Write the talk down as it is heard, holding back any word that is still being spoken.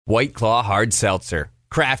White Claw Hard Seltzer.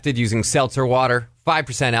 Crafted using seltzer water,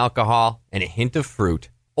 5% alcohol, and a hint of fruit.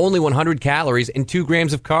 Only 100 calories and 2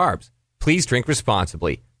 grams of carbs. Please drink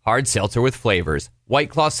responsibly. Hard seltzer with flavors. White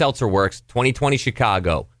Claw Seltzer Works, 2020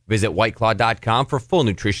 Chicago. Visit whiteclaw.com for full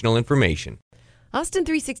nutritional information. Austin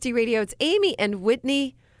 360 Radio, it's Amy and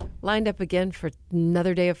Whitney lined up again for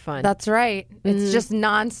another day of fun. That's right. It's just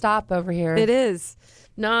nonstop over here. It is.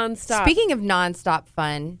 Nonstop. Speaking of nonstop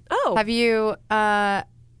fun, have you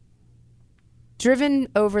driven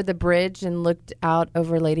over the bridge and looked out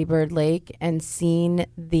over Lady Bird Lake and seen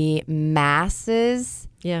the masses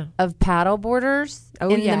of paddleboarders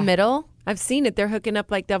in the middle? I've seen it. They're hooking up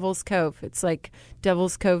like Devil's Cove. It's like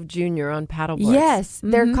Devil's Cove Jr. on paddleboards. Yes,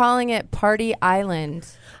 they're calling it Party Island.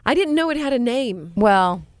 I didn't know it had a name.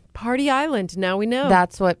 Well, Party Island. Now we know.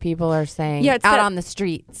 That's what people are saying. Yeah, it's out on the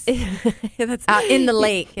streets. That's out in the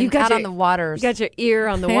lake and out on the waters. You got your ear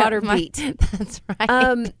on the water beat. That's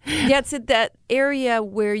right. It's at that area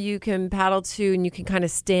where you can paddle to and you can kind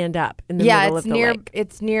of stand up in the middle of the lake.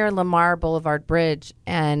 It's near Lamar Boulevard Bridge,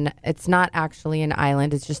 and it's not actually an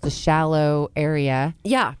island. It's just a shallow area.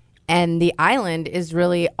 Yeah. And the island is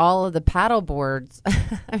really all of the paddle boards.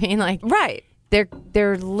 I mean, like... Right.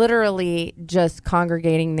 They're literally just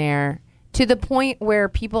congregating there to the point where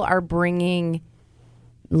people are bringing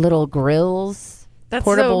little grills,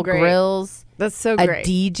 portable grills. That's so great. A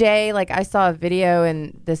DJ. Like, I saw a video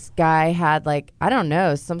and this guy had, like, I don't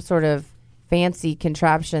know, some sort of fancy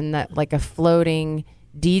contraption that, like, a floating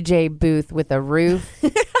DJ booth with a roof.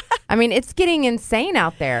 I mean, it's getting insane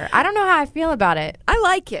out there. I don't know how I feel about it. I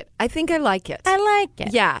like it. I think I like it. I like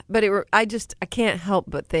it. Yeah, but I can't help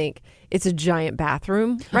but think it's a giant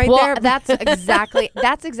bathroom there. Well, that's exactly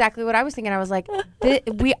what I was thinking. I was like,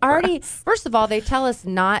 we already, first of all, they tell us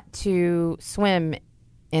not to swim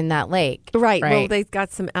in that lake. Right. Well, they've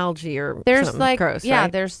got some algae or there's something like, gross, yeah,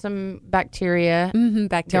 right? there's some bacteria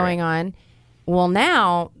going on. Well,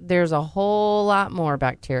 now there's a whole lot more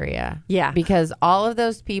bacteria. Yeah. Because all of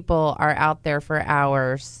those people are out there for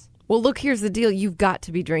hours. Well, look, here's the deal. You've got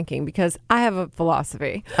to be drinking because I have a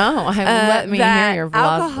philosophy. Let me hear your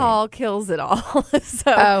philosophy. Alcohol kills it all.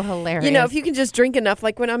 So, hilarious. You know, if you can just drink enough,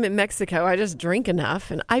 like when I'm in Mexico, I just drink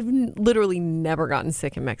enough. And I've literally never gotten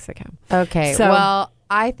sick in Mexico. Okay. Well,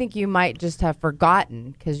 I think you might just have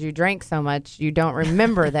forgotten because you drank so much, you don't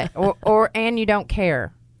remember that and you don't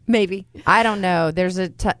care. Maybe. I don't know. There's a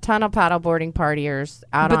ton of paddleboarding partiers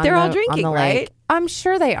out but they're all drinking, on the right? lake. I'm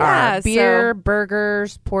sure they are. Beer,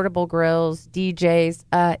 burgers, portable grills, DJs.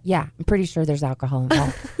 Yeah, I'm pretty sure there's alcohol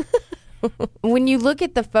involved. When you look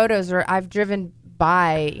at the photos, or I've driven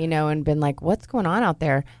by, and been like, what's going on out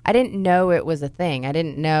there? I didn't know it was a thing. I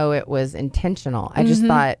didn't know it was intentional. I just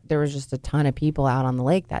thought there was just a ton of people out on the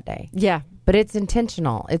lake that day. Yeah. But it's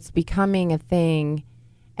intentional. It's becoming a thing.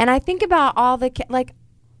 And I think about all the,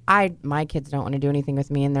 my kids don't want to do anything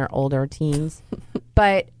with me and they're older teens.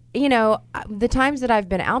 But, the times that I've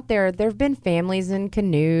been out there have been families in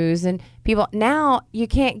canoes and people. Now you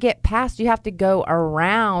can't get past. You have to go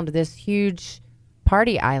around this huge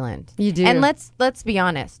party island. You do. And let's be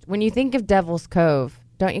honest. When you think of Devil's Cove,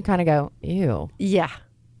 don't you kind of go, ew? Yeah.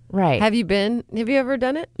 Right. Have you ever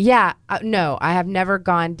done it? Yeah. No, I have never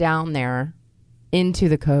gone down there into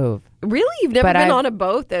the cove. Really? You've never been on a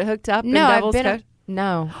boat that hooked up in Devil's Cove?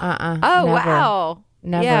 No. Oh, never. wow.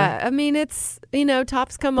 Never. Yeah. I mean, it's,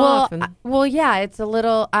 tops come off. Yeah, it's a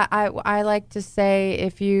little, I like to say,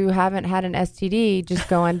 if you haven't had an STD, just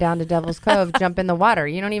go on down to Devil's Cove, jump in the water.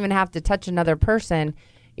 You don't even have to touch another person.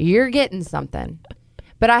 You're getting something.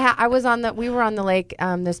 But we were on the lake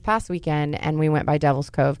this past weekend and we went by Devil's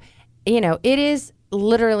Cove. It is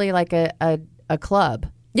literally like a club.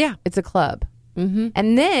 Yeah. It's a club. Mm-hmm.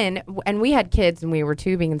 And we had kids and we were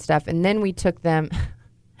tubing and stuff. And then we took them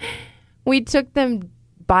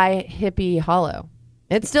by Hippie Hollow.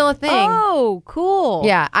 It's still a thing. Oh, cool.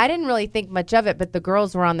 Yeah. I didn't really think much of it, but the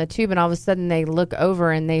girls were on the tube and all of a sudden they look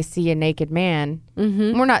over and they see a naked man.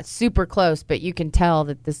 Mm-hmm. We're not super close, but you can tell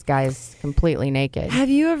that this guy's completely naked. Have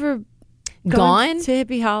you ever gone to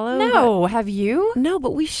Hippie Hollow? No. Have you? No,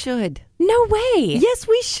 but we should. No way. Yes,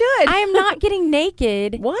 we should. I am not getting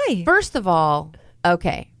naked. Why? First of all,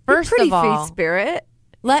 okay. You're pretty free spirit.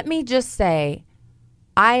 Let me just say,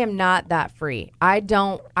 I am not that free. I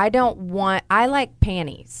like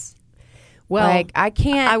panties. Well, I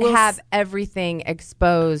can't have everything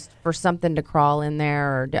exposed for something to crawl in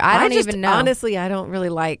there. Or I don't even know. Honestly, I don't really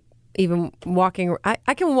like even walking.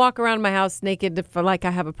 I can walk around my house naked if I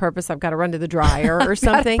have a purpose. I've got to run to the dryer or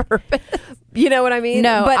something. You know what I mean?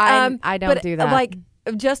 No, but I don't do that. Like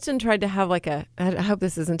Justin tried to have like I hope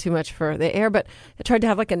this isn't too much for the air, but I tried to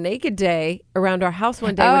have like a naked day around our house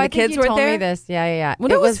one day when the kids weren't there. Me this. Yeah.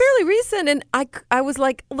 Well, it was fairly recent, and I was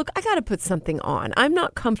like, look, I got to put something on. I'm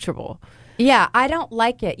not comfortable. Yeah, I don't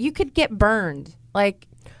like it. You could get burned. Like,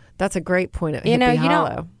 that's a great point. At you Hippie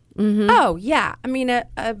Hollow. Mm-hmm. Oh yeah, I mean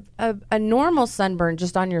a normal sunburn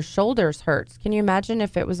just on your shoulders hurts. Can you imagine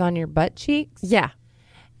if it was on your butt cheeks? Yeah.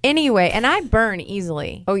 Anyway, and I burn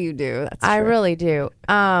easily. Oh, you do? That's true. I really do.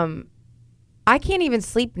 I can't even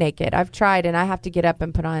sleep naked. I've tried, and I have to get up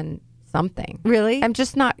and put on something. Really? I'm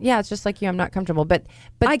just not. Yeah, it's just like you. I'm not comfortable. But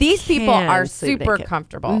these people are super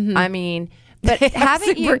comfortable. Mm-hmm. I mean, but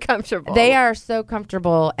having super comfortable. They are so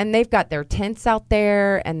comfortable, and they've got their tents out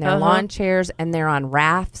there and their lawn chairs, and they're on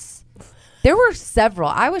rafts. There were several.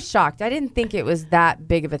 I was shocked. I didn't think it was that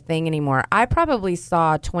big of a thing anymore. I probably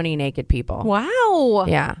saw 20 naked people. Wow.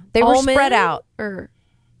 Yeah. They were spread out. Or,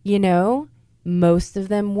 most of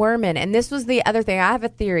them were men. And this was the other thing. I have a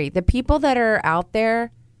theory. The people that are out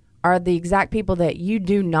there are the exact people that you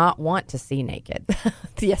do not want to see naked.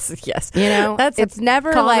 Yes. It's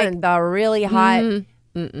never like the really hot,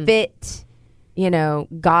 fit,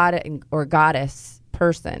 god or goddess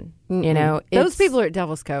person. Those people are at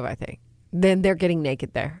Devil's Cove, I think. Then they're getting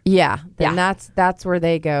naked there. Yeah. Then that's where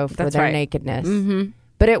they go for their nakedness. Mm-hmm.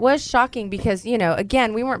 But it was shocking because,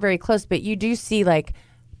 again, we weren't very close, but you do see like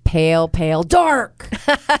pale, dark,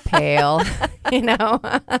 pale,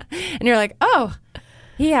 and you're like, oh,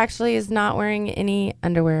 he actually is not wearing any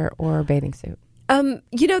underwear or bathing suit.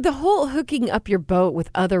 The whole hooking up your boat with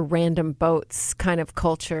other random boats kind of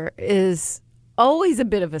culture is always a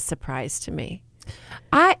bit of a surprise to me.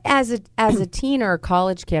 I, as a teen or a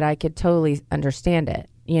college kid, I could totally understand it.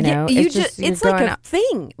 It's like a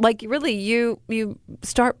thing. Like really, you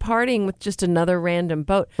start partying with just another random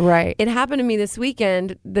boat. Right. It happened to me this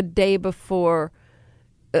weekend, the day before.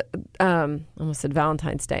 Almost said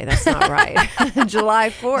Valentine's Day. That's not right. July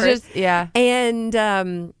 4th. And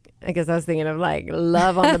I guess I was thinking of like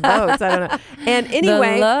love on the boats. I don't know. And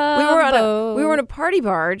anyway, we were on a party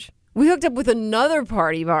barge. We hooked up with another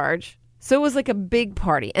party barge. So it was like a big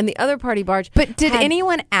party. And the other party barge. But did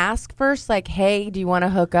anyone ask first, like, hey, do you want to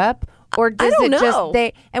hook up? Or does I don't it know.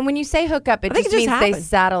 just and when you say hook up, it just means they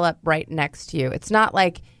saddle up right next to you. It's not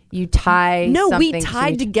like you tie something. We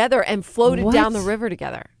tied together and floated down the river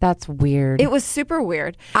together. That's weird. It was super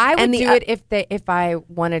weird. I would do it if I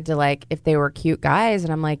wanted to, like, if they were cute guys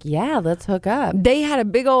and I'm like, yeah, let's hook up. They had a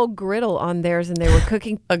big old griddle on theirs and they were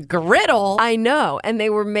cooking a griddle. I know, and they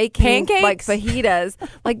were making pancakes, like fajitas,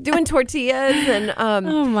 like doing tortillas and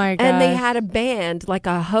oh my god. And they had a band, like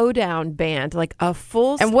a hoedown band, like a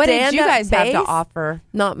full. And what did you guys bass. have to offer?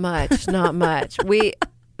 Not much.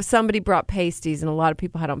 Somebody brought pasties, and a lot of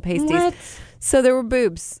people had on pasties. What? So there were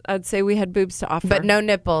boobs. I'd say we had boobs to offer. But no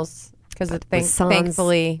nipples, because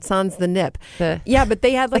thankfully... Sans the nip. Yeah, but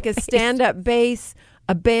they had like a stand-up bass,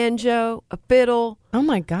 a banjo, a fiddle. Oh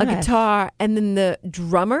my God. A guitar. And then the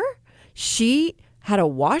drummer, she had a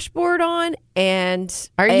washboard on and...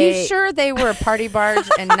 Are you sure they were a party barge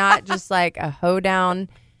and not just like a hoedown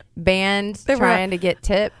band trying to get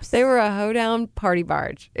tips? They were a hoedown party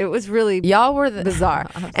barge. It was really y'all were bizarre.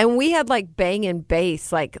 And we had like banging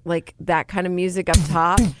bass, like that kind of music up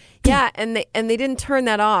top. Yeah, and they didn't turn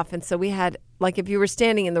that off, and so we had like if you were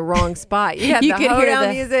standing in the wrong spot, you had the hoedown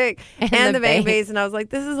music and the bang bass, and I was like,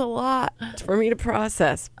 this is a lot for me to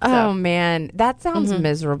process. Oh man, that sounds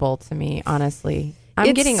miserable to me. Honestly,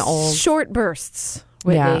 I'm getting old. Short bursts.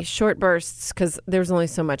 Whitney, short bursts, because there's only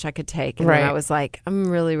so much I could take, and then I was like, I'm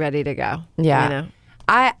really ready to go. Yeah,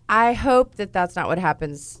 I hope that that's not what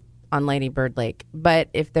happens on Lady Bird Lake. But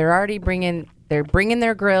if they're already bringing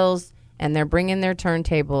their grills and they're bringing their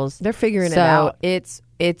turntables, they're figuring it out. It's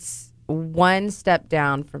one step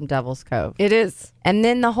down from Devil's Cove. It is, and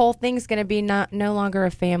then the whole thing's going to be no longer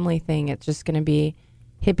a family thing. It's just going to be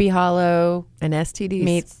Hippie Hollow and STDs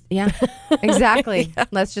meets. Yeah, exactly.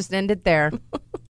 Let's just end it there.